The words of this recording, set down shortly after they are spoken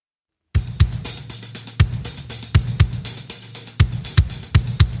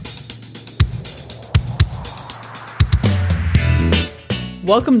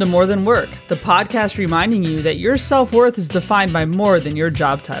Welcome to More Than Work, the podcast reminding you that your self-worth is defined by more than your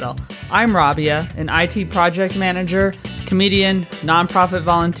job title. I'm Rabia, an IT project manager, comedian, nonprofit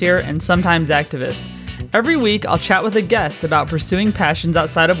volunteer, and sometimes activist. Every week, I'll chat with a guest about pursuing passions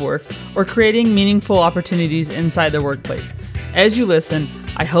outside of work or creating meaningful opportunities inside the workplace. As you listen,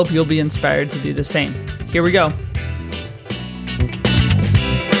 I hope you'll be inspired to do the same. Here we go.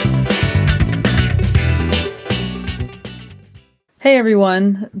 Hey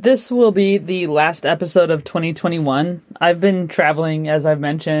everyone, this will be the last episode of 2021. I've been traveling, as I've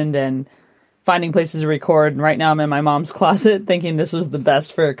mentioned, and finding places to record. And right now I'm in my mom's closet thinking this was the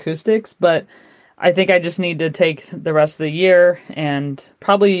best for acoustics, but I think I just need to take the rest of the year and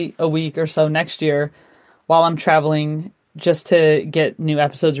probably a week or so next year while I'm traveling just to get new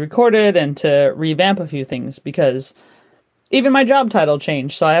episodes recorded and to revamp a few things, because even my job title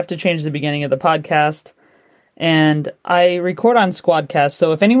changed, so I have to change the beginning of the podcast. And I record on Squadcast,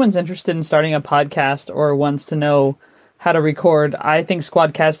 so if anyone's interested in starting a podcast or wants to know how to record, I think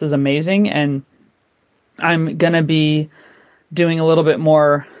Squadcast is amazing, and I'm going to be doing a little bit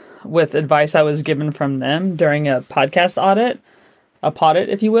more with advice I was given from them during a podcast audit, a podit,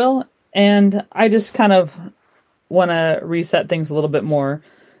 if you will, and I just kind of want to reset things a little bit more.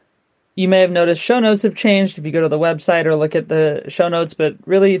 You may have noticed show notes have changed if you go to the website or look at the show notes, but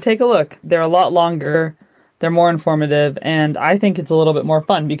really take a look. They're a lot longer. They're more informative, and I think it's a little bit more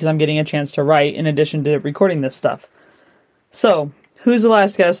fun because I'm getting a chance to write in addition to recording this stuff. So, who's the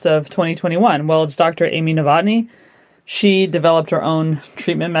last guest of 2021? Well, it's Dr. Amy Novotny. She developed her own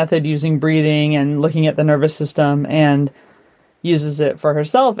treatment method using breathing and looking at the nervous system, and uses it for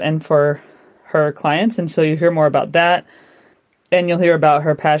herself and for her clients, and so you hear more about that, and you'll hear about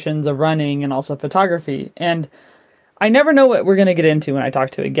her passions of running and also photography. And I never know what we're going to get into when I talk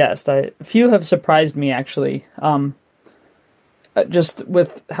to a guest. Few have surprised me, actually, just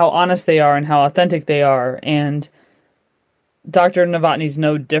with how honest they are and how authentic they are. And Dr. Novotny's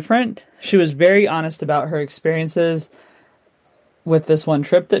no different. She was very honest about her experiences with this one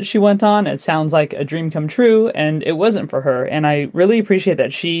trip that she went on. It sounds like a dream come true, and it wasn't for her. And I really appreciate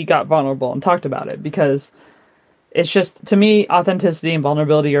that she got vulnerable and talked about it, because it's just, to me, authenticity and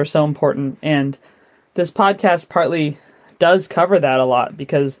vulnerability are so important. And this podcast partly does cover that a lot,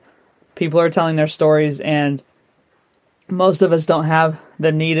 because people are telling their stories, and most of us don't have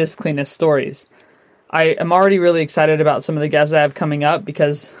the neatest, cleanest stories. I am already really excited about some of the guests I have coming up,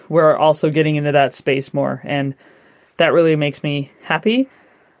 because we're also getting into that space more, and that really makes me happy.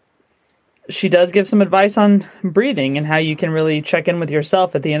 She does give some advice on breathing and how you can really check in with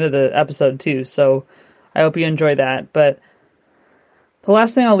yourself at the end of the episode too, so I hope you enjoy that. But the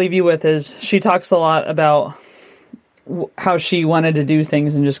last thing I'll leave you with is she talks a lot about how she wanted to do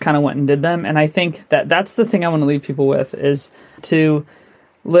things and just kind of went and did them. And I think that that's the thing I want to leave people with, is to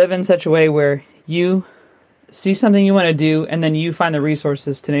live in such a way where you see something you want to do and then you find the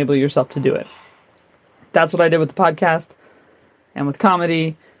resources to enable yourself to do it. That's what I did with the podcast and with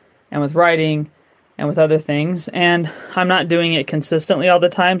comedy and with writing and with other things. And I'm not doing it consistently all the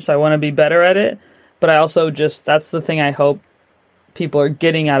time, so I want to be better at it. But I also just, that's the thing I hope people are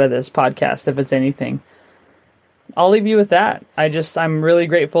getting out of this podcast, if it's anything. I'll leave you with that. I'm really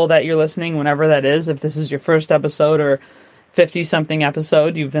grateful that you're listening whenever that is. If this is your first episode or 50-something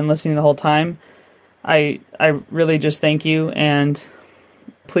episode, you've been listening the whole time, I really just thank you. And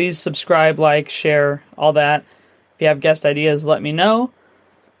please subscribe, like, share, all that. If you have guest ideas, let me know.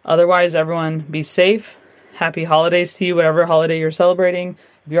 Otherwise, everyone, be safe. Happy holidays to you, whatever holiday you're celebrating.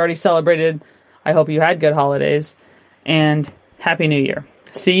 If you already celebrated, I hope you had good holidays. And Happy New Year.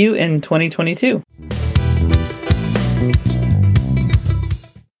 See you in 2022.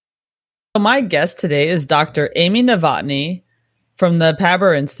 So my guest today is Dr. Amy Novotny from the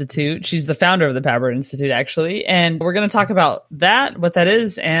Paber Institute. She's the founder of the Paber Institute, actually. And we're going to talk about that, what that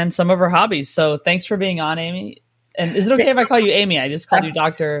is, and some of her hobbies. So thanks for being on, Amy. And is it okay if I call you Amy? I just called you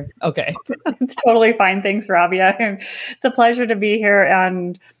Doctor. Okay. It's totally fine. Thanks, Rabia. It's a pleasure to be here,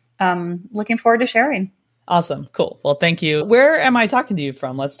 and looking forward to sharing. Awesome. Cool. Well, thank you. Where am I talking to you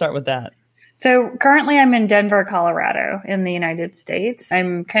from? Let's start with that. So currently I'm in Denver, Colorado in the United States.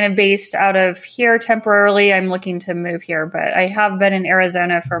 I'm kind of based out of here temporarily. I'm looking to move here, but I have been in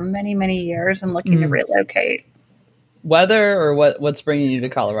Arizona for many, many years and looking to relocate. Weather, or what's bringing you to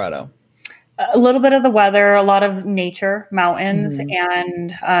Colorado? A little bit of the weather, a lot of nature, mountains,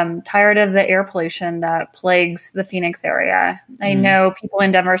 and tired of the air pollution that plagues the Phoenix area. I know people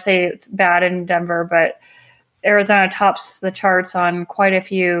in Denver say it's bad in Denver, but Arizona tops the charts on quite a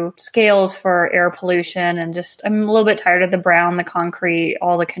few scales for air pollution, and just I'm a little bit tired of the brown, the concrete,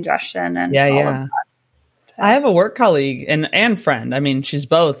 all the congestion, and all of that. I have a work colleague and friend. I mean, she's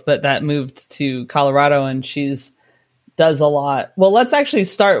both, but that moved to Colorado and does a lot. Well, let's actually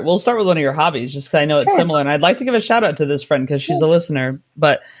start. We'll start with one of your hobbies just because I know it's similar. And I'd like to give a shout out to this friend because she's a listener,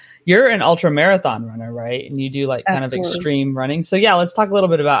 but you're an ultra marathon runner, right? And you do like kind of extreme running. So yeah, let's talk a little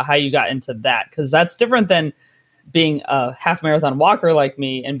bit about how you got into that because that's different than being a half marathon walker like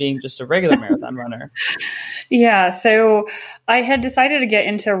me and being just a regular marathon runner. Yeah. So I had decided to get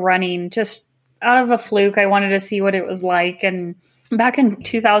into running just out of a fluke. I wanted to see what it was like. And back in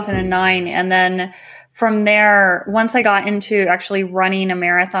 2009, and then from there, once I got into actually running a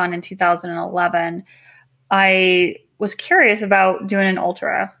marathon in 2011, I was curious about doing an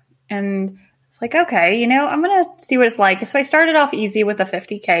ultra. And it's like, okay, I'm going to see what it's like. So I started off easy with a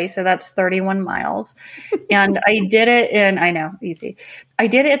 50K. So that's 31 miles. And I did it easy. I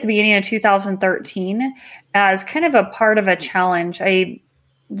did it at the beginning of 2013 as kind of a part of a challenge. I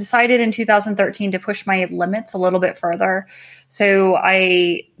decided in 2013 to push my limits a little bit further. So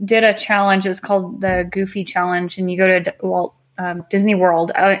I did a challenge. It's called the Goofy Challenge. And you go to Disney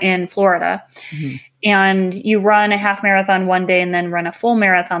World in Florida. Mm-hmm. And you run a half marathon one day and then run a full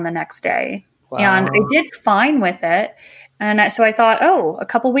marathon the next day. Wow. And I did fine with it. And so I thought, a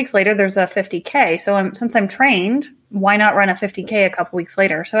couple weeks later, there's a 50K. So since I'm trained, why not run a 50K a couple weeks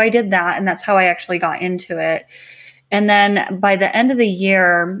later? So I did that. And that's how I actually got into it. And then by the end of the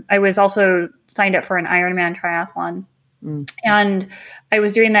year, I was also signed up for an Ironman triathlon. And I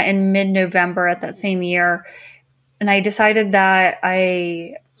was doing that in mid-November at that same year. And I decided that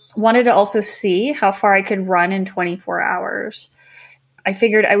I wanted to also see how far I could run in 24 hours. I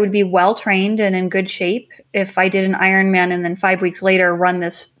figured I would be well-trained and in good shape if I did an Ironman and then 5 weeks later run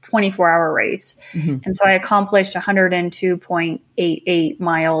this 24-hour race. Mm-hmm. And so I accomplished 102.88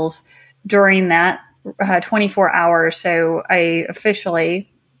 miles during that 24 hours. So I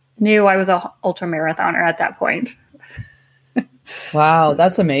officially knew I was an ultra marathoner at that point. Wow,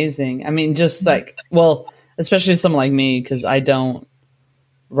 that's amazing. I mean, just like, especially someone like me, because I don't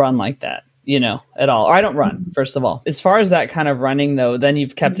run like that, at all. Or I don't run, first of all. As far as that kind of running, though, then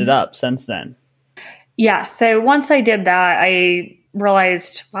you've kept it up since then. Yeah. So once I did that, I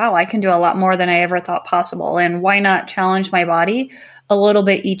realized, wow, I can do a lot more than I ever thought possible. And why not challenge my body a little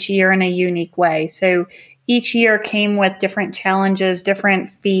bit each year in a unique way? So each year came with different challenges, different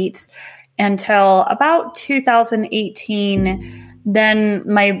feats, until about 2018. Then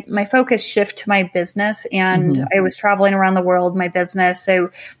my focus shifted to my business, and I was traveling around the world, my business. So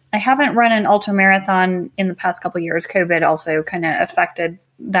I haven't run an ultra marathon in the past couple of years. COVID also kind of affected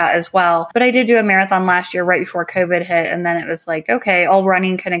that as well. But I did do a marathon last year right before COVID hit. And then it was like, okay, all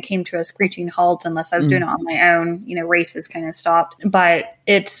running kind of came to a screeching halt unless I was doing it on my own. Races kind of stopped. But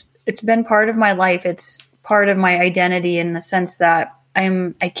it's been part of my life. It's part of my identity in the sense that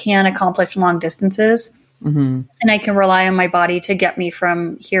I can accomplish long distances. Mm-hmm. And I can rely on my body to get me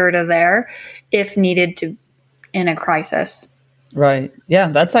from here to there if needed to in a crisis. Right. Yeah,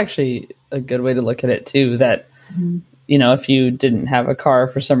 that's actually a good way to look at it too, that, if you didn't have a car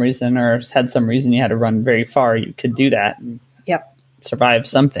for some reason or had some reason you had to run very far, you could do that and survive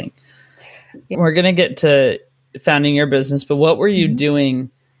something. Yep. We're going to get to founding your business, but what were you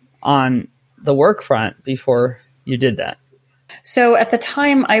doing on the work front before you did that? So at the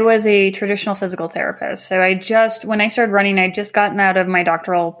time, I was a traditional physical therapist. So when I started running, I'd just gotten out of my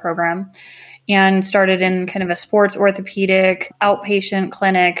doctoral program and started in kind of a sports orthopedic outpatient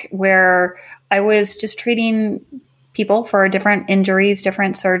clinic where I was just treating people for different injuries,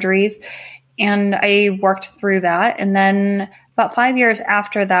 different surgeries. And I worked through that. And then about 5 years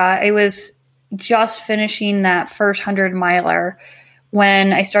after that, I was just finishing that first 100-miler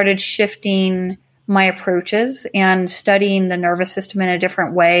when I started shifting my approaches and studying the nervous system in a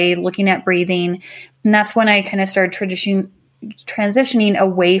different way, looking at breathing. And that's when I kind of started transitioning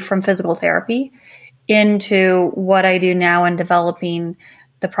away from physical therapy into what I do now and developing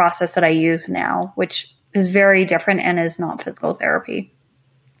the process that I use now, which is very different and is not physical therapy.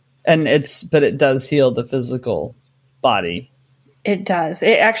 But it does heal the physical body. It does.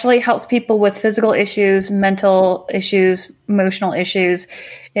 It actually helps people with physical issues, mental issues, emotional issues.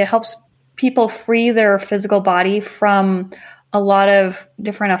 It helps people free their physical body from a lot of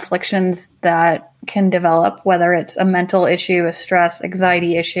different afflictions that can develop, whether it's a mental issue, a stress,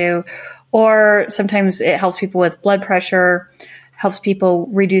 anxiety issue, or sometimes it helps people with blood pressure, helps people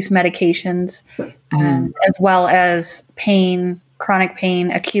reduce medications, as well as pain, chronic pain,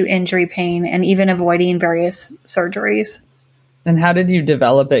 acute injury pain, and even avoiding various surgeries. And how did you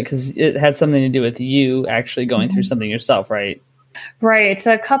develop it? Because it had something to do with you actually going through something yourself, right? Right. It's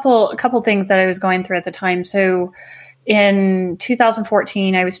a couple things that I was going through at the time. So in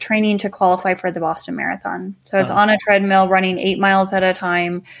 2014, I was training to qualify for the Boston Marathon. So I was on a treadmill running 8 miles at a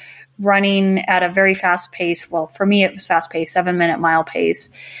time, running at a very fast pace. Well, for me, it was fast pace, 7-minute mile pace.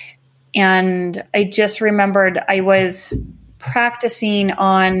 And I just remembered I was practicing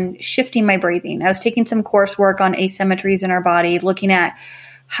on shifting my breathing. I was taking some coursework on asymmetries in our body, looking at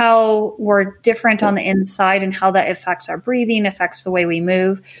how we're different on the inside and how that affects our breathing, affects the way we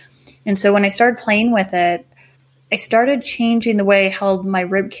move. And so when I started playing with it, I started changing the way I held my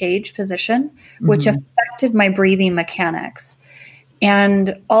rib cage position, which affected my breathing mechanics.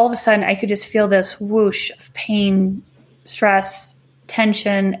 And all of a sudden, I could just feel this whoosh of pain, stress,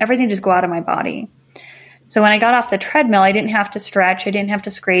 tension, everything just go out of my body. So when I got off the treadmill, I didn't have to stretch, I didn't have to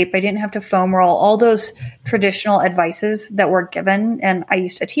scrape, I didn't have to foam roll, all those traditional advices that were given and I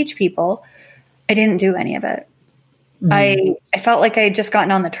used to teach people. I didn't do any of it. I felt like I had just gotten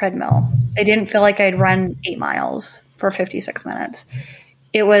on the treadmill. I didn't feel like I'd run 8 miles for 56 minutes.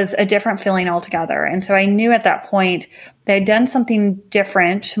 It was a different feeling altogether. And so I knew at that point that I'd done something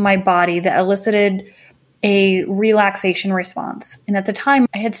different to my body that elicited a relaxation response. And at the time,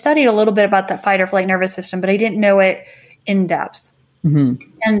 I had studied a little bit about the fight or flight nervous system, but I didn't know it in depth.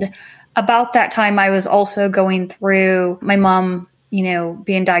 And about that time, I was also going through my mom,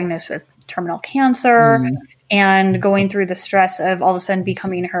 being diagnosed with terminal cancer and going through the stress of all of a sudden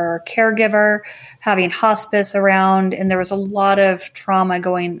becoming her caregiver, having hospice around. And there was a lot of trauma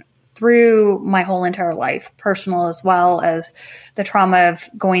going through my whole entire life, personal as well as the trauma of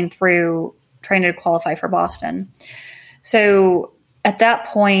going through trying to qualify for Boston. So at that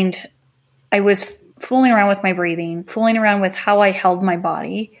point, I was fooling around with my breathing, fooling around with how I held my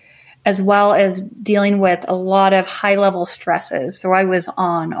body, as well as dealing with a lot of high level stresses. So I was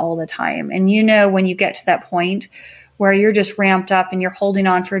on all the time. And when you get to that point where you're just ramped up and you're holding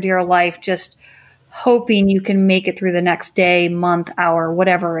on for dear life, just hoping you can make it through the next day, month, hour,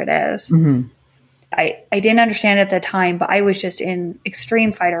 whatever it is. I didn't understand at the time, but I was just in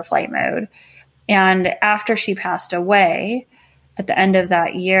extreme fight or flight mode. And after she passed away at the end of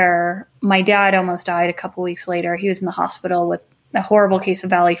that year, my dad almost died a couple weeks later. He was in the hospital with a horrible case of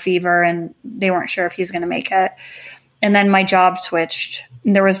valley fever, and they weren't sure if he was going to make it. And then my job switched.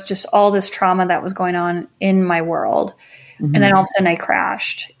 And there was just all this trauma that was going on in my world. And then all of a sudden I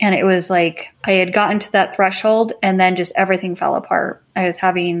crashed. And it was like I had gotten to that threshold and then just everything fell apart. I was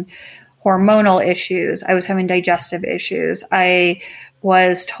having hormonal issues. I was having digestive issues. I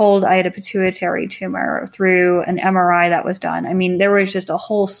was told I had a pituitary tumor through an MRI that was done. I mean, there was just a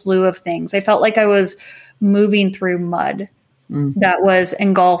whole slew of things. I felt like I was moving through mud that was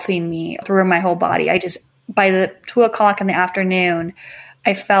engulfing me through my whole body. By the 2:00 in the afternoon,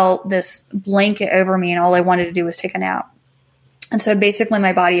 I felt this blanket over me and all I wanted to do was take a nap. And so basically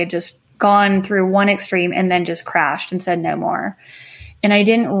my body had just gone through one extreme and then just crashed and said no more. And I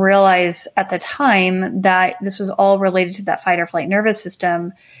didn't realize at the time that this was all related to that fight or flight nervous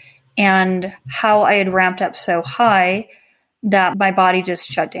system and how I had ramped up so high that my body just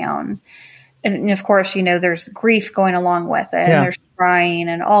shut down. And of course, there's grief going along with it, and there's crying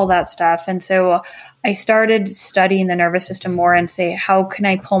and all that stuff. And so I started studying the nervous system more and say, how can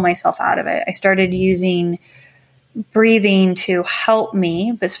I pull myself out of it? I started using breathing to help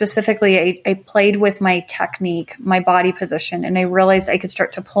me, but specifically I played with my technique, my body position, and I realized I could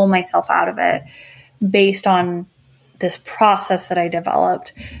start to pull myself out of it based on this process that I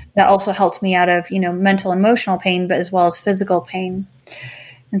developed that also helped me out of, mental, emotional pain, but as well as physical pain.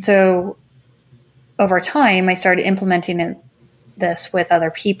 And so over time, I started implementing this with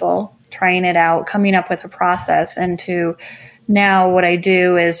other people, trying it out, coming up with a process. And to now what I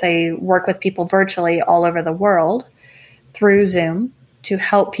do is I work with people virtually all over the world through Zoom to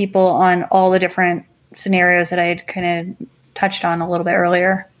help people on all the different scenarios that I had kind of touched on a little bit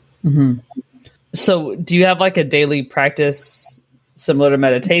earlier. So do you have like a daily practice similar to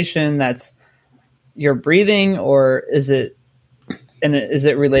meditation that's your breathing, or is it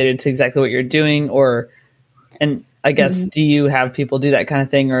related to exactly what you're doing? And I guess, do you have people do that kind of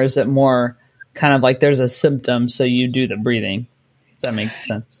thing, or is it more kind of like there's a symptom, so you do the breathing? Does that make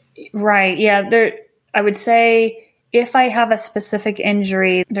sense? Right. Yeah. I would say if I have a specific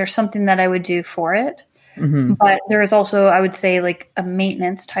injury, there's something that I would do for it. But there is also, I would say, like a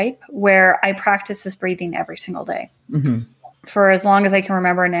maintenance type where I practice this breathing every single day. For as long as I can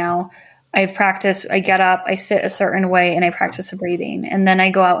remember now, I get up, I sit a certain way, and I practice the breathing. And then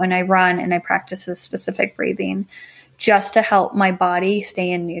I go out and I run and I practice this specific breathing just to help my body stay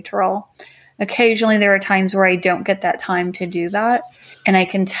in neutral. Occasionally there are times where I don't get that time to do that, and I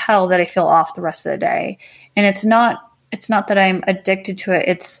can tell that I feel off the rest of the day. And it's not that I'm addicted to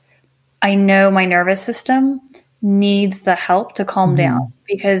it. I know my nervous system needs the help to calm down,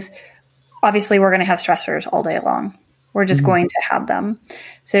 because obviously we're going to have stressors all day long. We're just going to have them.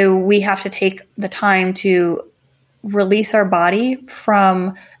 So we have to take the time to release our body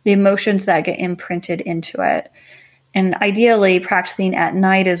from the emotions that get imprinted into it. And ideally practicing at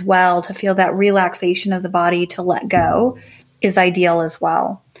night as well to feel that relaxation of the body to let go is ideal as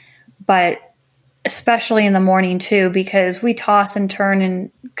well. But especially in the morning too, because we toss and turn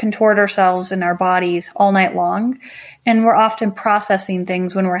and contort ourselves in our bodies all night long. And we're often processing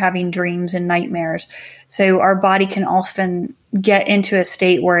things when we're having dreams and nightmares. So our body can often get into a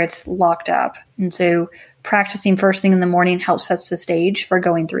state where it's locked up. And so practicing first thing in the morning helps set the stage for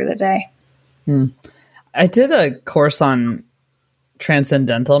going through the day. I did a course on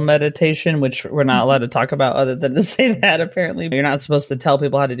transcendental meditation, which we're not allowed to talk about other than to say that apparently you're not supposed to tell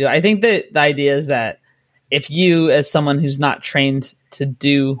people how to do it. I think that the idea is that if you, as someone who's not trained to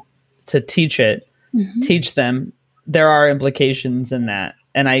teach it, teach them, there are implications in that.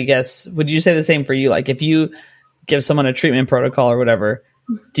 And I guess, would you say the same for you? Like if you give someone a treatment protocol or whatever,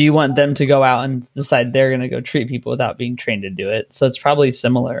 do you want them to go out and decide they're going to go treat people without being trained to do it? So it's probably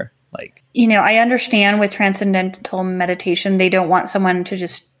similar. Like, I understand with transcendental meditation, they don't want someone to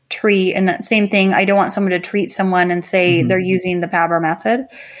just treat. And that same thing, I don't want someone to treat someone and say they're using the PABR method.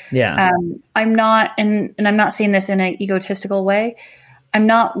 Yeah. I'm not, and I'm not saying this in an egotistical way. I'm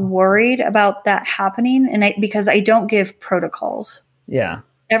not worried about that happening, because I don't give protocols. Yeah.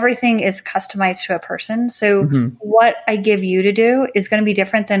 Everything is customized to a person. So what I give you to do is going to be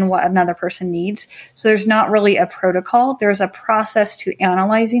different than what another person needs. So there's not really a protocol. There's a process to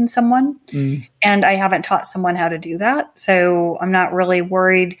analyzing someone. And I haven't taught someone how to do that. So I'm not really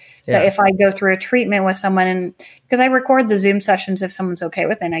worried that if I go through a treatment with someone, and because I record the Zoom sessions, if someone's okay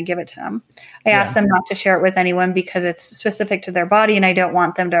with it, and I give it to them. I ask them not to share it with anyone because it's specific to their body, and I don't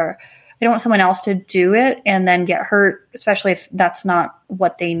want someone else to do it and then get hurt, especially if that's not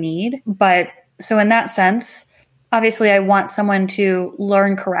what they need. But so in that sense, obviously I want someone to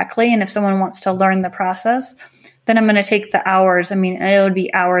learn correctly. And if someone wants to learn the process, then I'm going to take the hours. I mean, it would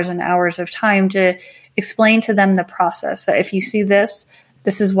be hours and hours of time to explain to them the process. So if you see this,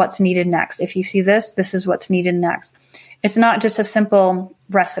 this is what's needed next. If you see this, this is what's needed next. It's not just a simple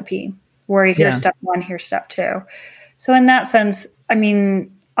recipe where here's step one, here's step two. So in that sense, I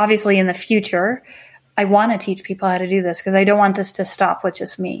mean, obviously in the future, I want to teach people how to do this because I don't want this to stop with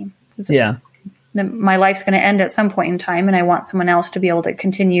just me. Yeah. My life's going to end at some point in time, and I want someone else to be able to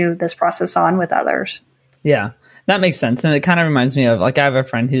continue this process on with others. Yeah, that makes sense. And it kind of reminds me of, like, I have a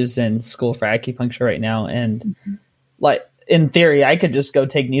friend who's in school for acupuncture right now. And like, in theory, I could just go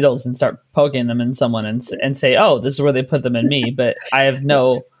take needles and start poking them in someone and say, oh, this is where they put them in me. But I have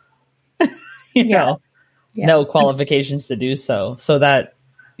no, no qualifications to do so. So that,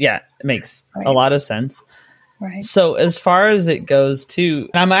 it makes a lot of sense. Right. So as far as it goes too,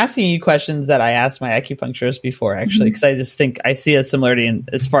 I'm asking you questions that I asked my acupuncturist before, actually, because I just think I see a similarity in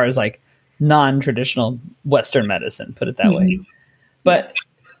as far as like non-traditional Western medicine, put it that way. But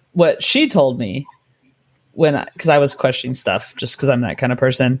what she told me because I was questioning stuff just because I'm that kind of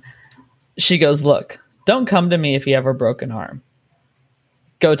person, she goes, look, don't come to me if you have a broken arm.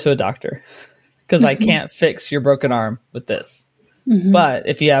 Go to a doctor because I can't fix your broken arm with this. But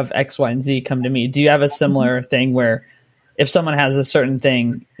if you have X, Y, and Z, come to me. Do you have a similar thing where if someone has a certain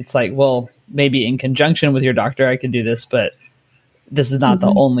thing, it's like, well, maybe in conjunction with your doctor, I could do this, but this is not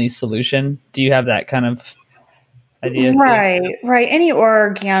the only solution. Do you have that kind of idea? Right. Any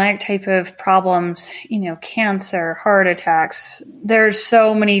organic type of problems, cancer, heart attacks, there's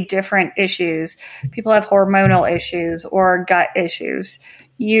so many different issues. People have hormonal issues or gut issues.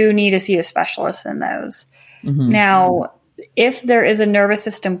 You need to see a specialist in those. Now, if there is a nervous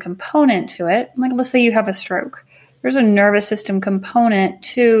system component to it, like let's say you have a stroke, there's a nervous system component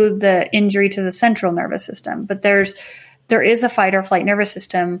to the injury to the central nervous system, but there is a fight or flight nervous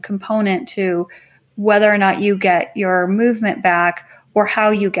system component to whether or not you get your movement back or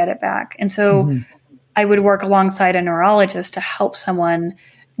how you get it back. And so I would work alongside a neurologist to help someone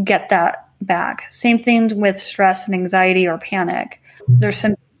get that back. Same thing with stress and anxiety or panic. There's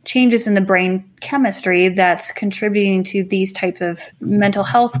some changes in the brain chemistry that's contributing to these type of mental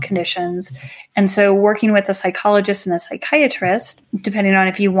health conditions. And so working with a psychologist and a psychiatrist, depending on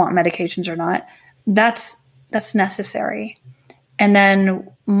if you want medications or not, that's necessary. And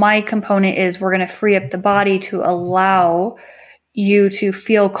then my component is we're going to free up the body to allow you to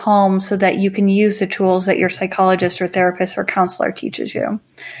feel calm so that you can use the tools that your psychologist or therapist or counselor teaches you.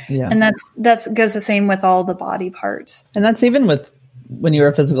 Yeah. And that's goes the same with all the body parts. And that's even with when you were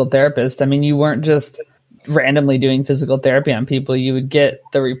a physical therapist. I mean, you weren't just randomly doing physical therapy on people. You would get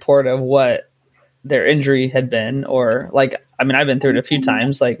the report of what their injury had been, or like, I mean, I've been through it a few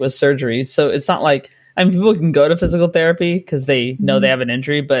times, like with surgery. So it's not like, I mean, people can go to physical therapy because they know they have an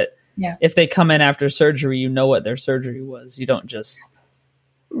injury, but if they come in after surgery, you know what their surgery was. You don't just.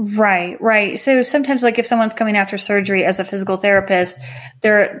 Right. So sometimes, like if someone's coming after surgery as a physical therapist,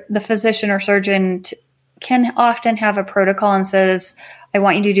 the physician or surgeon can often have a protocol and says, I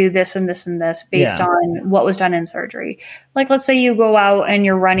want you to do this and this and this based on what was done in surgery. Like, let's say you go out and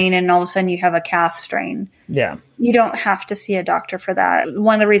you're running and all of a sudden you have a calf strain. Yeah. You don't have to see a doctor for that.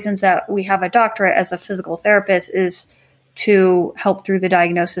 One of the reasons that we have a doctorate as a physical therapist is to help through the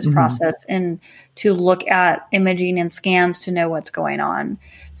diagnosis process and to look at imaging and scans to know what's going on.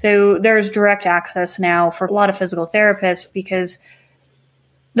 So there's direct access now for a lot of physical therapists because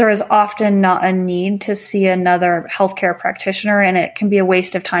there is often not a need to see another healthcare practitioner, and it can be a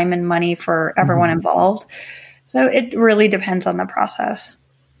waste of time and money for everyone involved. So it really depends on the process.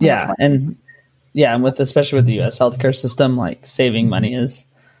 Yeah. And especially with the US healthcare system, like saving money is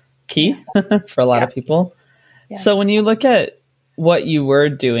key for a lot of people. Yes. So when you look at what you were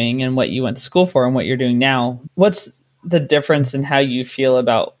doing and what you went to school for and what you're doing now, what's the difference in how you feel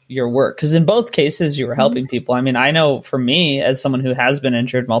about your work? Because in both cases, you were helping people. I mean, I know for me, as someone who has been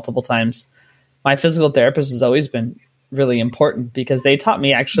injured multiple times, my physical therapist has always been really important because they taught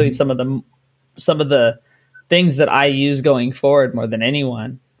me actually some of the things that I use going forward more than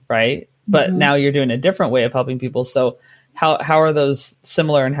anyone, right? But now you're doing a different way of helping people. So how are those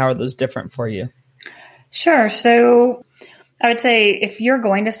similar and how are those different for you? Sure. So I would say if you're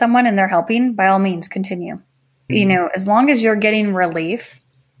going to someone and they're helping, by all means, continue. You know, as long as you're getting relief,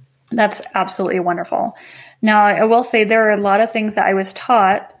 that's absolutely wonderful. Now, I will say there are a lot of things that I was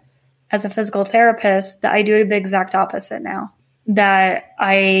taught as a physical therapist that I do the exact opposite now. That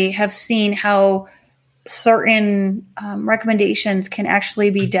I have seen how certain recommendations can actually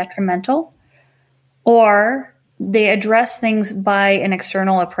be detrimental, or they address things by an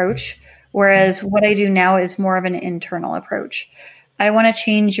external approach. Whereas what I do now is more of an internal approach. I want to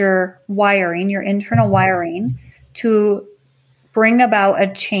change your wiring, your internal wiring, to bring about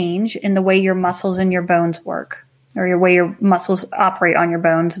a change in the way your muscles and your bones work, or your way your muscles operate on your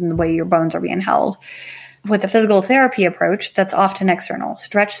bones and the way your bones are being held. With the physical therapy approach, that's often external.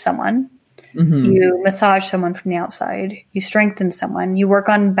 Stretch someone, you massage someone from the outside, you strengthen someone, you work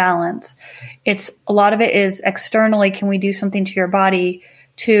on balance. A lot of it is externally, can we do something to your body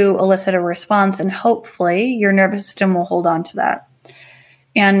to elicit a response, and hopefully your nervous system will hold on to that.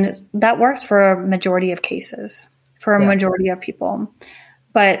 And that works for a majority of cases, for a majority of people,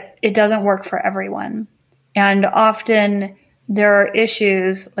 but it doesn't work for everyone. And often there are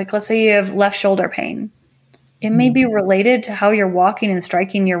issues, like let's say you have left shoulder pain. It may be related to how you're walking and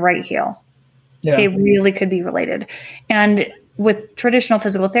striking your right heel. Yeah. It really could be related. And with traditional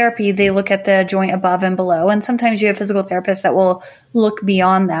physical therapy, they look at the joint above and below. And sometimes you have physical therapists that will look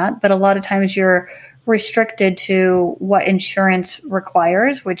beyond that. But a lot of times you're restricted to what insurance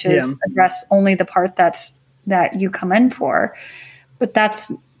requires, which is address only the part that you come in for. But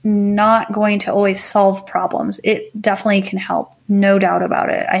that's not going to always solve problems. It definitely can help. No doubt about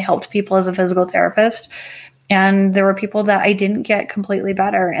it. I helped people as a physical therapist. And there were people that I didn't get completely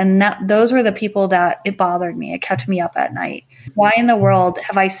better. And those were the people that it bothered me. It kept me up at night. Why in the world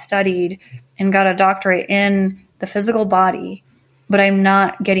have I studied and got a doctorate in the physical body, but I'm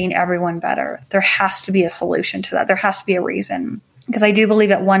not getting everyone better? There has to be a solution to that. There has to be a reason. Because I do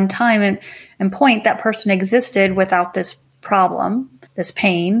believe at one time and point that person existed without this problem, this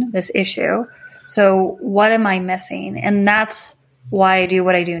pain, this issue. So what am I missing? And that's why I do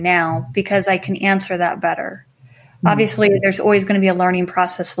what I do now, because I can answer that better. Obviously, there's always going to be a learning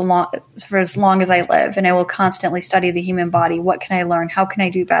process for as long as I live, and I will constantly study the human body. What can I learn? How can I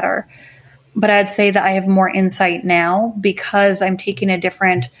do better? But I'd say that I have more insight now because I'm taking a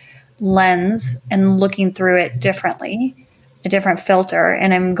different lens and looking through it differently, a different filter,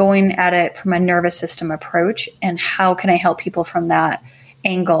 and I'm going at it from a nervous system approach, and how can I help people from that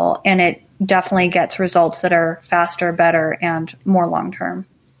angle? And it definitely gets results that are faster, better, and more long-term.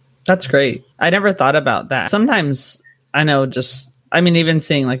 That's great. I never thought about that. Sometimes I know even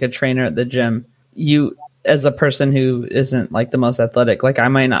seeing like a trainer at the gym, you as a person who isn't like the most athletic, like I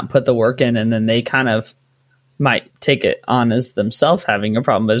might not put the work in and then they kind of might take it on as themselves having a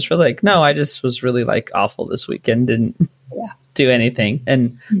problem. But it's really like, no, I just was really like awful this weekend, didn't do anything.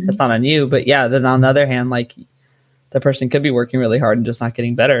 And it's not on you. But yeah, then on the other hand, like the person could be working really hard and just not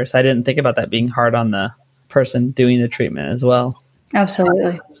getting better. So I didn't think about that being hard on the person doing the treatment as well.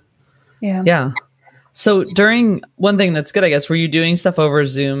 Absolutely. Yeah. Yeah. So one thing that's good, I guess, were you doing stuff over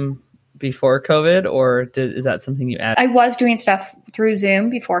Zoom before COVID, or is that something you added? I was doing stuff through Zoom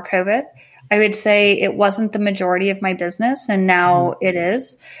before COVID. I would say it wasn't the majority of my business, and now it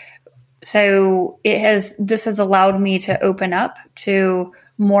is. So this has allowed me to open up to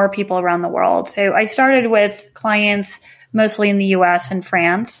more people around the world. So I started with clients mostly in the US and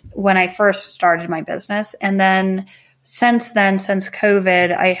France when I first started my business. And then, since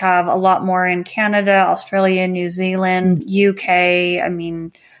COVID, I have a lot more in Canada, Australia, New Zealand, UK. I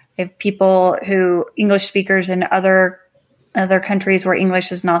mean, I have people English speakers in other countries where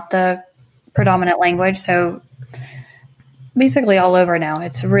English is not the predominant language. So basically all over now.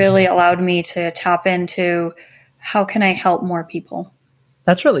 It's really allowed me to tap into how can I help more people.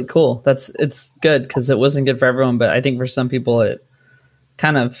 That's really cool. It's good because it wasn't good for everyone, but I think for some people it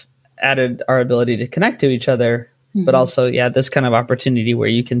kind of added our ability to connect to each other, but also, this kind of opportunity where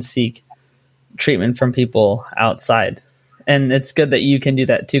you can seek treatment from people outside. And it's good that you can do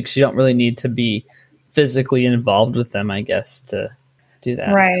that too, because you don't really need to be physically involved with them, I guess, to do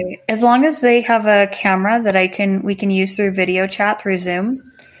that. Right. As long as they have a camera that we can use through video chat through Zoom,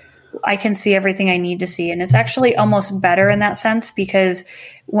 I can see everything I need to see. And it's actually almost better in that sense because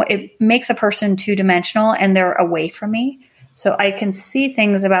it makes a person two-dimensional and they're away from me. So I can see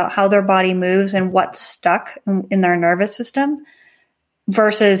things about how their body moves and what's stuck in their nervous system.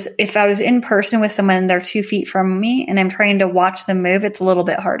 Versus if I was in person with someone and they're 2 feet from me and I'm trying to watch them move, it's a little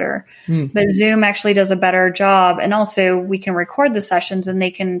bit harder. But Zoom actually does a better job. And also we can record the sessions and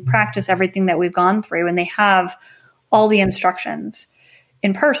they can practice everything that we've gone through and they have all the instructions.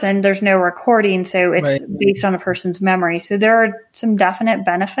 In person, there's no recording, so it's based on a person's memory. So there are some definite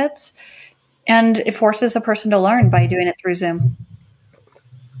benefits, and it forces a person to learn by doing it through Zoom.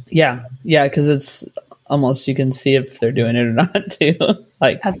 Yeah, because it's almost you can see if they're doing it or not too.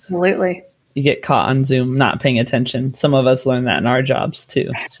 Like absolutely, you get caught on Zoom not paying attention. Some of us learn that in our jobs too.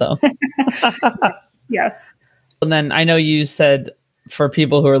 So yes. And then I know you said for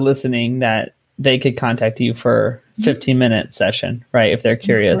people who are listening that they could contact you for 15-minute session, right? If they're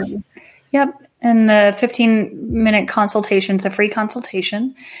curious. Absolutely. Yep. And the 15-minute consultation is a free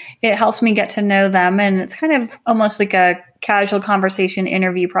consultation. It helps me get to know them. And it's kind of almost like a casual conversation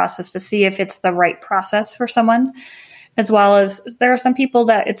interview process to see if it's the right process for someone, as well as there are some people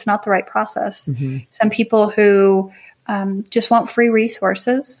that it's not the right process. Some people who just want free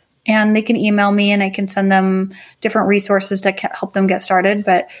resources and they can email me and I can send them different resources to help them get started.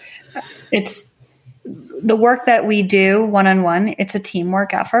 But it's the work that we do one-on-one. It's a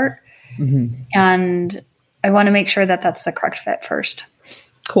teamwork effort. And I want to make sure that that's the correct fit first.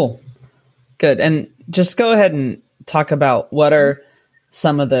 Cool. Good. And just go ahead and talk about what are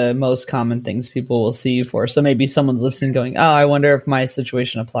some of the most common things people will see you for. So maybe someone's listening going, oh, I wonder if my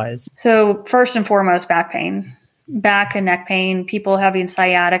situation applies. So first and foremost, back pain. Back and neck pain, people having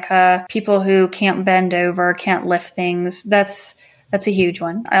sciatica, people who can't bend over, can't lift things. That's a huge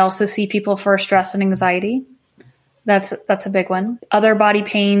one. I also see people for stress and anxiety. That's a big one. Other body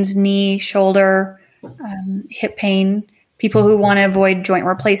pains, knee, shoulder, hip pain, people who want to avoid joint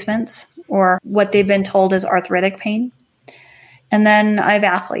replacements or what they've been told is arthritic pain. And then I have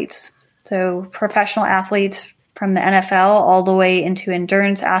athletes. So professional athletes from the NFL all the way into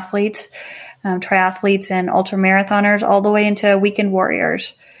endurance athletes, triathletes and ultramarathoners, all the way into weekend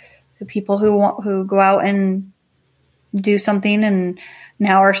warriors. So people who go out and do something and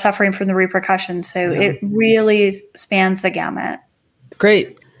now are suffering from the repercussions. So it really spans the gamut.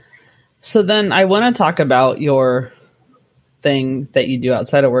 Great. So then I want to talk about your thing that you do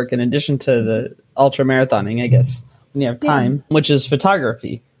outside of work in addition to the ultra marathoning, I guess, when you have time, which is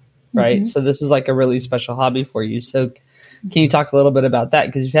photography, right? So this is like a really special hobby for you. So can you talk a little bit about that?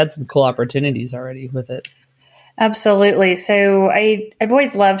 Because you've had some cool opportunities already with it. Absolutely. So I've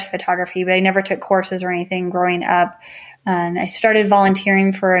always loved photography, but I never took courses or anything growing up. And I started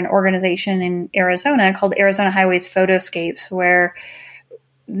volunteering for an organization in Arizona called Arizona Highways Photoscapes, where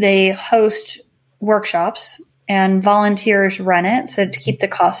they host workshops and volunteers run it. So to keep the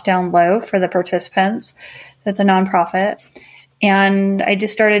cost down low for the participants, that's a nonprofit. And I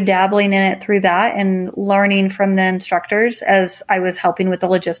just started dabbling in it through that and learning from the instructors as I was helping with the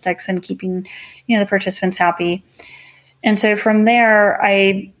logistics and keeping, the participants happy. And so from there,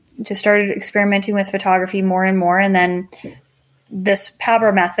 I just started experimenting with photography more and more. And then this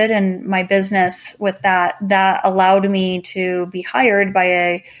PABR method and my business with that allowed me to be hired by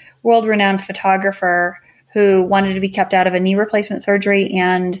a world-renowned photographer who wanted to be kept out of a knee replacement surgery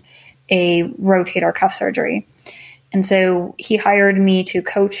and a rotator cuff surgery. And so he hired me to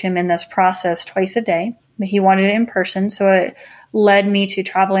coach him in this process twice a day, but he wanted it in person. So it led me to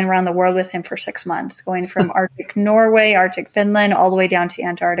traveling around the world with him for 6 months, going from Arctic Norway, Arctic Finland, all the way down to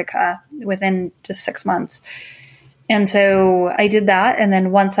Antarctica within just 6 months. And so I did that. And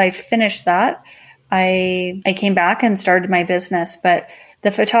then once I finished that, I came back and started my business. But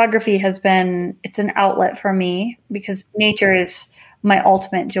the photography it's an outlet for me because nature is my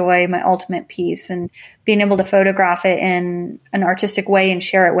ultimate joy, my ultimate peace. And being able to photograph it in an artistic way and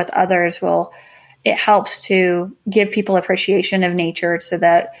share it with others it helps to give people appreciation of nature so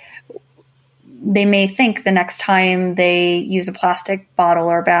that they may think the next time they use a plastic bottle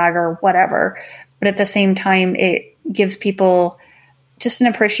or bag or whatever, but at the same time, it gives people just an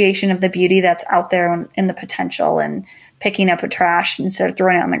appreciation of the beauty that's out there and the potential, and picking up a trash instead of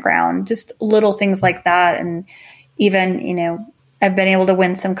throwing it on the ground, just little things like that. And even, I've been able to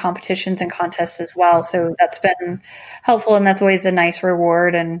win some competitions and contests as well. So that's been helpful, and that's always a nice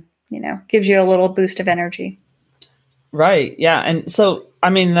reward and, gives you a little boost of energy. Right. Yeah. And so,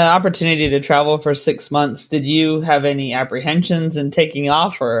 the opportunity to travel for 6 months, did you have any apprehensions in taking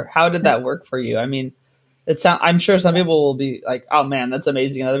off, or how did that work for you? I'm sure some people will be like, oh man, that's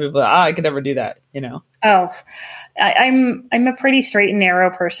amazing. And other people, I could never do that, Oh, I'm a pretty straight and narrow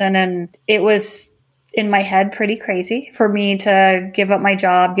person. And it was in my head pretty crazy for me to give up my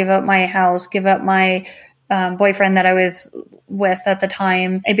job, give up my house, give up my boyfriend that I was with at the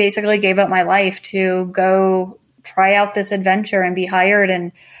time. I basically gave up my life to go try out this adventure and be hired.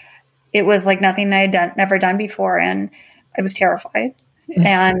 And it was like nothing I had never done before. And I was terrified.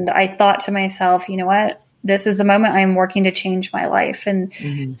 And I thought to myself, you know what? This is the moment I'm working to change my life. And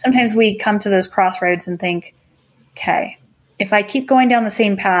sometimes we come to those crossroads and think, okay, if I keep going down the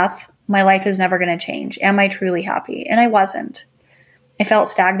same path, my life is never going to change. Am I truly happy? And I wasn't. I felt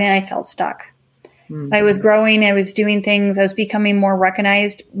stagnant. I felt stuck. I was growing. I was doing things. I was becoming more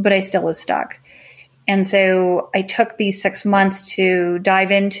recognized, but I still was stuck. And so I took these 6 months to dive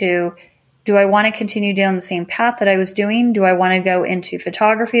into, do I want to continue down the same path that I was doing? Do I want to go into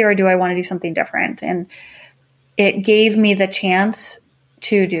photography, or do I want to do something different? And it gave me the chance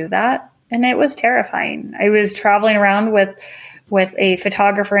to do that. And it was terrifying. I was traveling around with a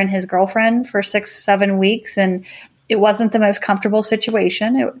photographer and his girlfriend for 6-7 weeks. And it wasn't the most comfortable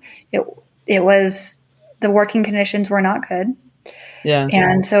situation. It was, the working conditions were not good. Yeah.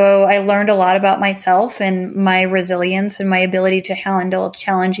 And so I learned a lot about myself and my resilience and my ability to handle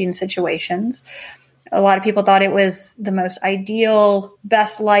challenging situations. A lot of people thought it was the most ideal,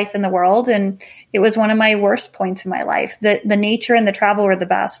 best life in the world. And it was one of my worst points in my life. The nature and the travel were the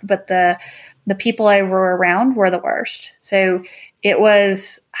best, but the people I were around were the worst. So it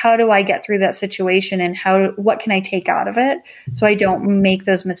was, how do I get through that situation, and what can I take out of it so I don't make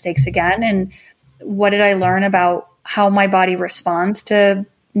those mistakes again? And what did I learn about how my body responds to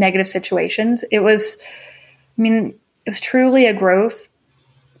negative situations? It was truly a growth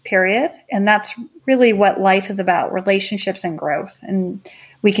period. And that's really what life is about, relationships and growth. And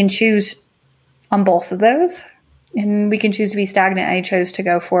we can choose on both of those, and we can choose to be stagnant. I chose to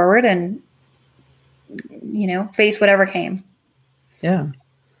go forward and, face whatever came. Yeah.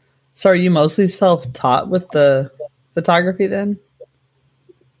 So are you mostly self-taught with the photography then?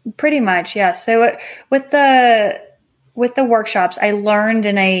 Pretty much, yes. So with the workshops, I learned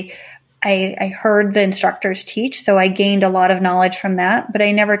and I heard the instructors teach, so I gained a lot of knowledge from that, but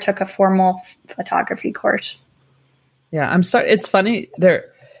I never took a formal photography course. Yeah, I'm sorry. It's funny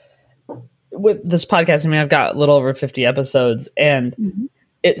with this podcast. I've got a little over 50 episodes, and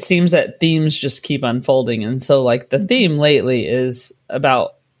it seems that themes just keep unfolding. And so like the theme lately is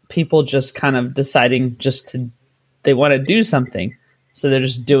about people just kind of deciding they want to do something. So they're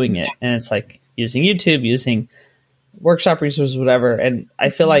just doing it. And it's like using YouTube, using workshop resources, whatever. And I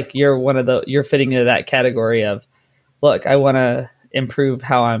feel like you're fitting into that category of, look, I want to improve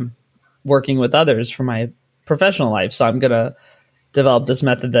how I'm working with others for my professional life. So I'm going to develop this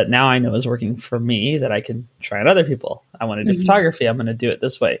method that now I know is working for me that I can try on other people. I want to do photography. I'm going to do it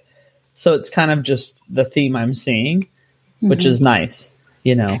this way. So it's kind of just the theme I'm seeing, which is nice,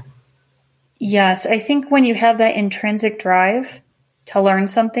 Yes. I think when you have that intrinsic drive to learn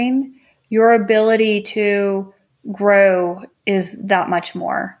something, your ability to grow is that much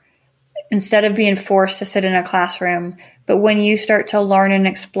more. Instead of being forced to sit in a classroom, but when you start to learn and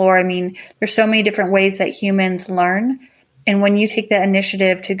explore, there's so many different ways that humans learn. And when you take that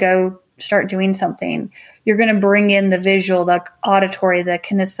initiative to go start doing something, you're going to bring in the visual, the auditory, the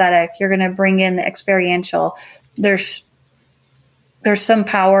kinesthetic. You're going to bring in the experiential. There's some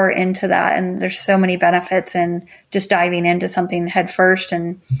power into that. And there's so many benefits in just diving into something head first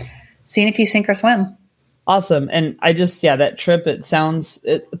and seeing if you sink or swim. Awesome. And that trip,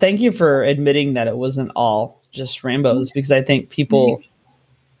 thank you for admitting that it wasn't all just rainbows, because I think people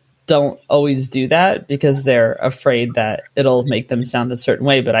don't always do that because they're afraid that it'll make them sound a certain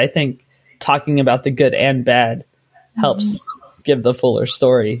way. But I think talking about the good and bad helps give the fuller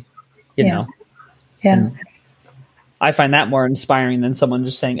story, you know. Yeah. And I find that more inspiring than someone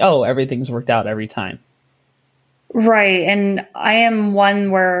just saying, oh, everything's worked out every time. Right. And I am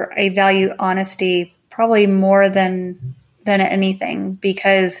one where I value honesty probably more than anything,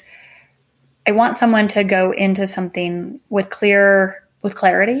 because I want someone to go into something with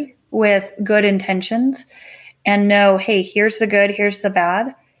clarity, with good intentions, and know, hey, here's the good, here's the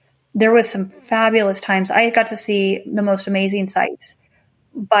bad. There was some fabulous times. I got to see the most amazing sights,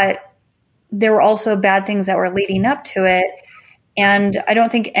 but there were also bad things that were leading up to it. And I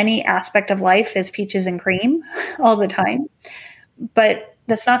don't think any aspect of life is peaches and cream all the time. But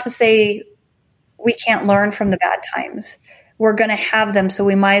that's not to say we can't learn from the bad times. We're going to have them, so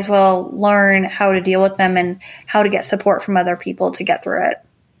we might as well learn how to deal with them and how to get support from other people to get through it.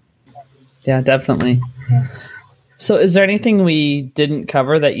 Yeah, definitely. Yeah. So is there anything we didn't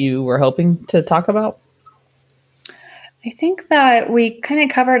cover that you were hoping to talk about? I think that we kind of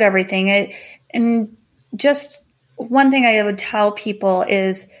covered everything. And just one thing I would tell people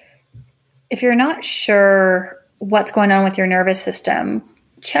is, if you're not sure what's going on with your nervous system,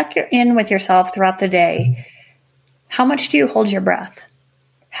 check in with yourself throughout the day. How much do you hold your breath?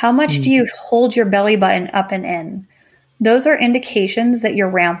 How much do you hold your belly button up and in? Those are indications that you're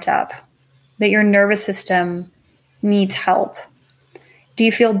ramped up, that your nervous system needs help. Do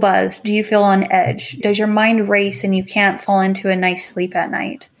you feel buzzed? Do you feel on edge? Does your mind race and you can't fall into a nice sleep at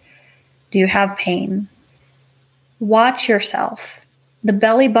night? Do you have pain? Watch yourself. The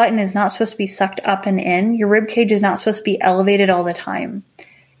belly button is not supposed to be sucked up and in. Your rib cage is not supposed to be elevated all the time.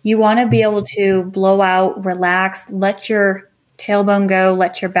 You want to be able to blow out, relax, let your tailbone go,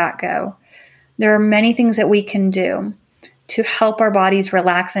 let your back go. There are many things that we can do to help our bodies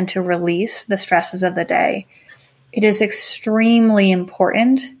relax and to release the stresses of the day. It is extremely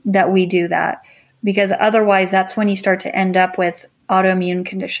important that we do that, because otherwise that's when you start to end up with autoimmune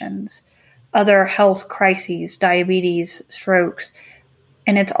conditions, other health crises, diabetes, strokes,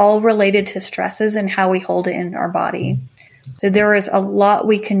 and it's all related to stresses and how we hold it in our body. So there is a lot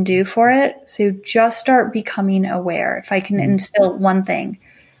we can do for it. So just start becoming aware. If I can instill one thing,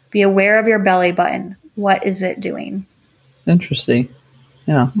 be aware of your belly button. What is it doing? Interesting.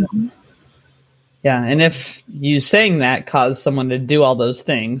 Yeah. Mm-hmm. Yeah. And if you saying that caused someone to do all those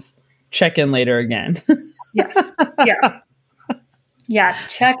things, check in later again. Yes. Yeah.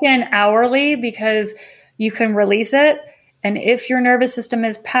 Yes. Check in hourly, because you can release it. And if your nervous system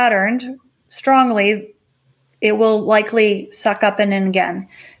is patterned strongly, it will likely suck up and in again.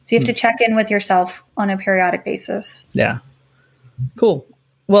 So you have to check in with yourself on a periodic basis. Yeah. Cool.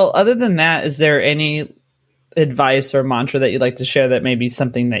 Well, other than that, is there any advice or mantra that you'd like to share that may be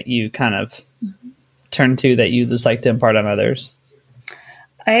something that you kind of turn to that you just like to impart on others?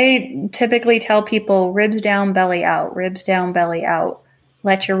 I typically tell people ribs down, belly out, ribs down, belly out.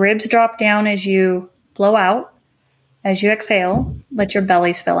 Let your ribs drop down as you blow out. As you exhale, let your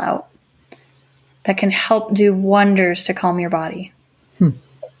belly spill out. That can help do wonders to calm your body.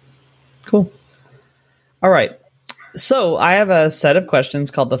 Cool. All right. So I have a set of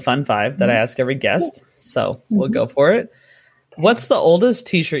questions called the Fun Five that I ask every guest. So we'll go for it. What's the oldest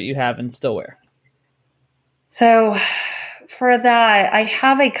t-shirt you have and still wear? So for that, I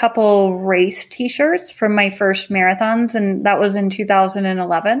have a couple race t-shirts from my first marathons, and that was in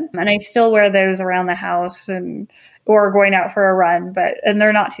 2011. And I still wear those around the house or going out for a run, and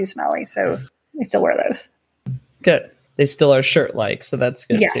they're not too smelly. So I still wear those. Good. They still are shirt-like, so that's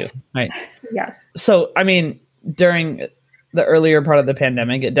good too. Right. Yes. So, I mean, during the earlier part of the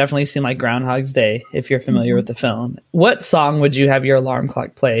pandemic, it definitely seemed like Groundhog's Day, if you're familiar with the film. What song would you have your alarm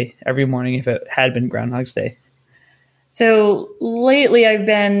clock play every morning if it had been Groundhog's Day? So lately I've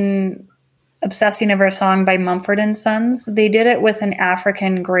been obsessing over a song by Mumford and Sons. They did it with an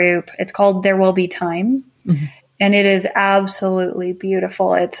African group. It's called There Will Be Time. Mm-hmm. And it is absolutely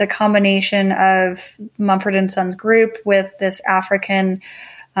beautiful. It's a combination of Mumford and Sons group with this African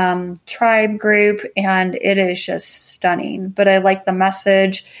tribe group, and it is just stunning. But I like the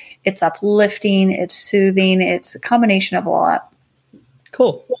message. It's uplifting. It's soothing. It's a combination of a lot.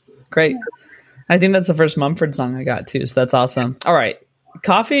 Cool. Great. I think that's the first Mumford song I got too, so that's awesome. All right.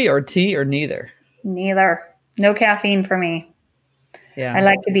 Coffee or tea or neither? Neither. No caffeine for me. Yeah. I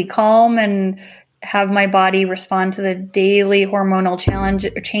like to be calm and have my body respond to the daily hormonal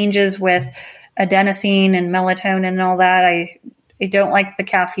changes with adenosine and melatonin and all that. I don't like the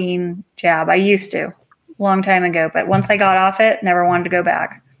caffeine jab. I used to a long time ago, but once I got off it, never wanted to go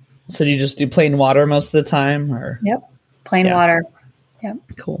back. So do you just do plain water most of the time? Or? Yep. Plain water. Yep.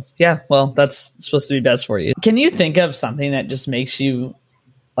 Cool. Yeah. Well, that's supposed to be best for you. Can you think of something that just makes you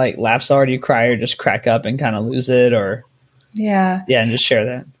like laugh so hard you cry or just crack up and kind of lose it or? Yeah. Yeah. And just share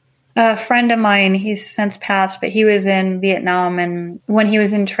that. A friend of mine, he's since passed, but he was in Vietnam. And when he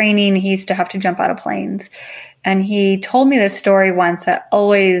was in training, he used to have to jump out of planes. And he told me this story once that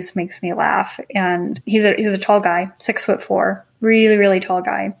always makes me laugh. And he's a tall guy, 6'4", really, really tall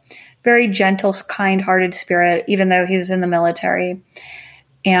guy, very gentle, kind-hearted spirit, even though he was in the military.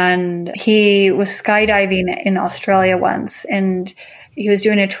 And he was skydiving in Australia once, and he was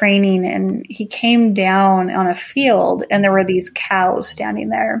doing a training, and he came down on a field, and there were these cows standing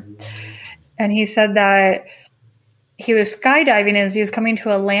there. And he said that he was skydiving, and as he was coming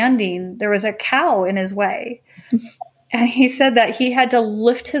to a landing, there was a cow in his way. And he said that he had to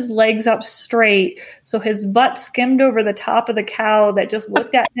lift his legs up straight so his butt skimmed over the top of the cow that just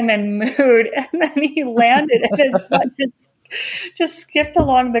looked at him and mooed. And then he landed, and his butt just skipped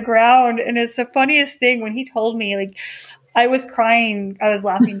along the ground. And it's the funniest thing when he told me, like, I was crying. I was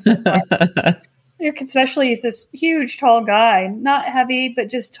laughing so hard. Especially he's this huge, tall guy, not heavy, but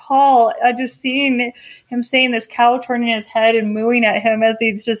just tall. I just seen him saying this cow turning his head and mooing at him as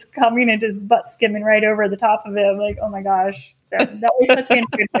he's just coming and just butt skimming right over the top of it. I'm like, oh my gosh, that always puts me in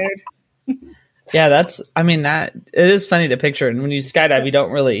a good mood. Yeah, that it is funny to picture. And when you skydive, you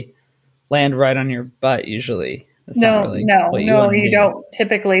don't really land right on your butt usually. No, you don't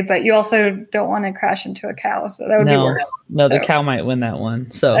typically, but you also don't want to crash into a cow. So that would be worse. No, the cow might win that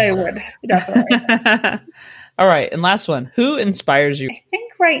one. So I would, definitely. All right. And last one, who inspires you? I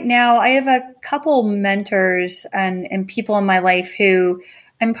think right now I have a couple mentors and people in my life who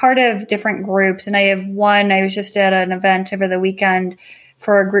I'm part of different groups. And I have one, I was just at an event over the weekend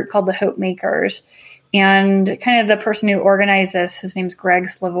for a group called the Hope Makers. And kind of the person who organized this, his name's Greg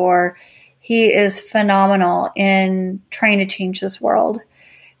Slavor. He is phenomenal in trying to change this world.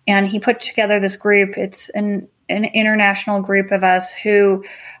 And he put together this group. It's an international group of us who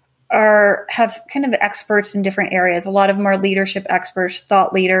have kind of experts in different areas. A lot of them are leadership experts,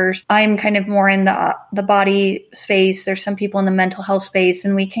 thought leaders. I'm kind of more in the body space. There's some people in the mental health space.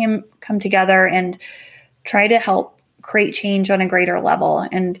 And we come together and try to help create change on a greater level.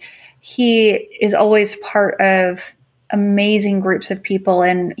 And he is always part of amazing groups of people,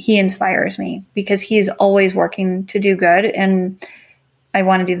 and he inspires me because he's always working to do good, and I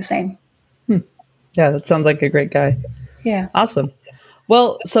want to do the same. Yeah, that sounds like a great guy. Yeah. Awesome.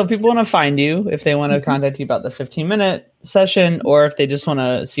 Well, so if people want to find you, if they want to contact you about the 15-minute session, or if they just want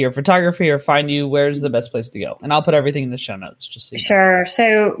to see your photography or find you, where's the best place to go? And I'll put everything in the show notes. Just so you know. Sure.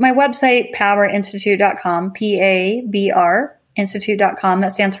 So my website, pabrinstitute.com, PABR institute.com.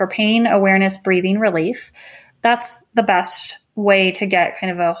 That stands for Pain Awareness Breathing Relief. That's the best way to get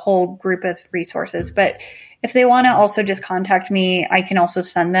kind of a whole group of resources. But if they want to also just contact me, I can also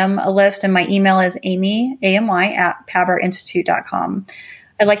send them a list. And my email is amy, AMY, at pabrinstitute.com.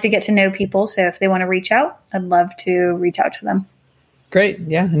 I'd like to get to know people. So if they want to reach out, I'd love to reach out to them. Great.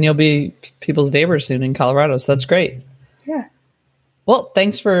 Yeah. And you'll be people's neighbor soon in Colorado. So that's great. Yeah. Well,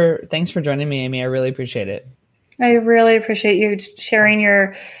 thanks for joining me, Amy. I really appreciate it. I really appreciate you sharing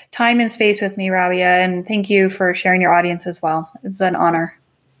your time and space with me, Rabia, and thank you for sharing your audience as well. It's an honor.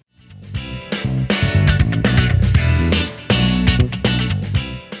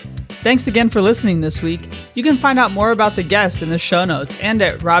 Thanks again for listening this week. You can find out more about the guest in the show notes and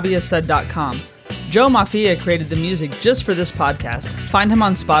at rabiasaid.com. Joe Maffia created the music just for this podcast. Find him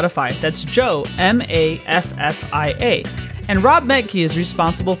on Spotify. That's Joe, Maffia. And Rob Metke is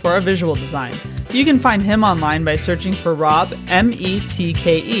responsible for our visual design. You can find him online by searching for Rob,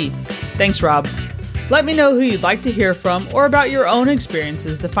 Metke. Thanks, Rob. Let me know who you'd like to hear from or about your own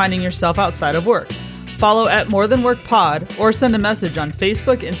experiences defining yourself outside of work. Follow at More Than Work Pod or send a message on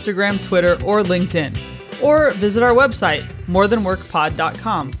Facebook, Instagram, Twitter, or LinkedIn. Or visit our website,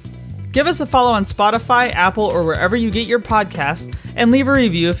 morethanworkpod.com. Give us a follow on Spotify, Apple, or wherever you get your podcasts, and leave a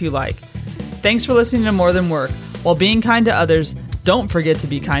review if you like. Thanks for listening to More Than Work. While being kind to others, don't forget to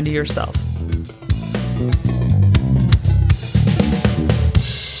be kind to yourself.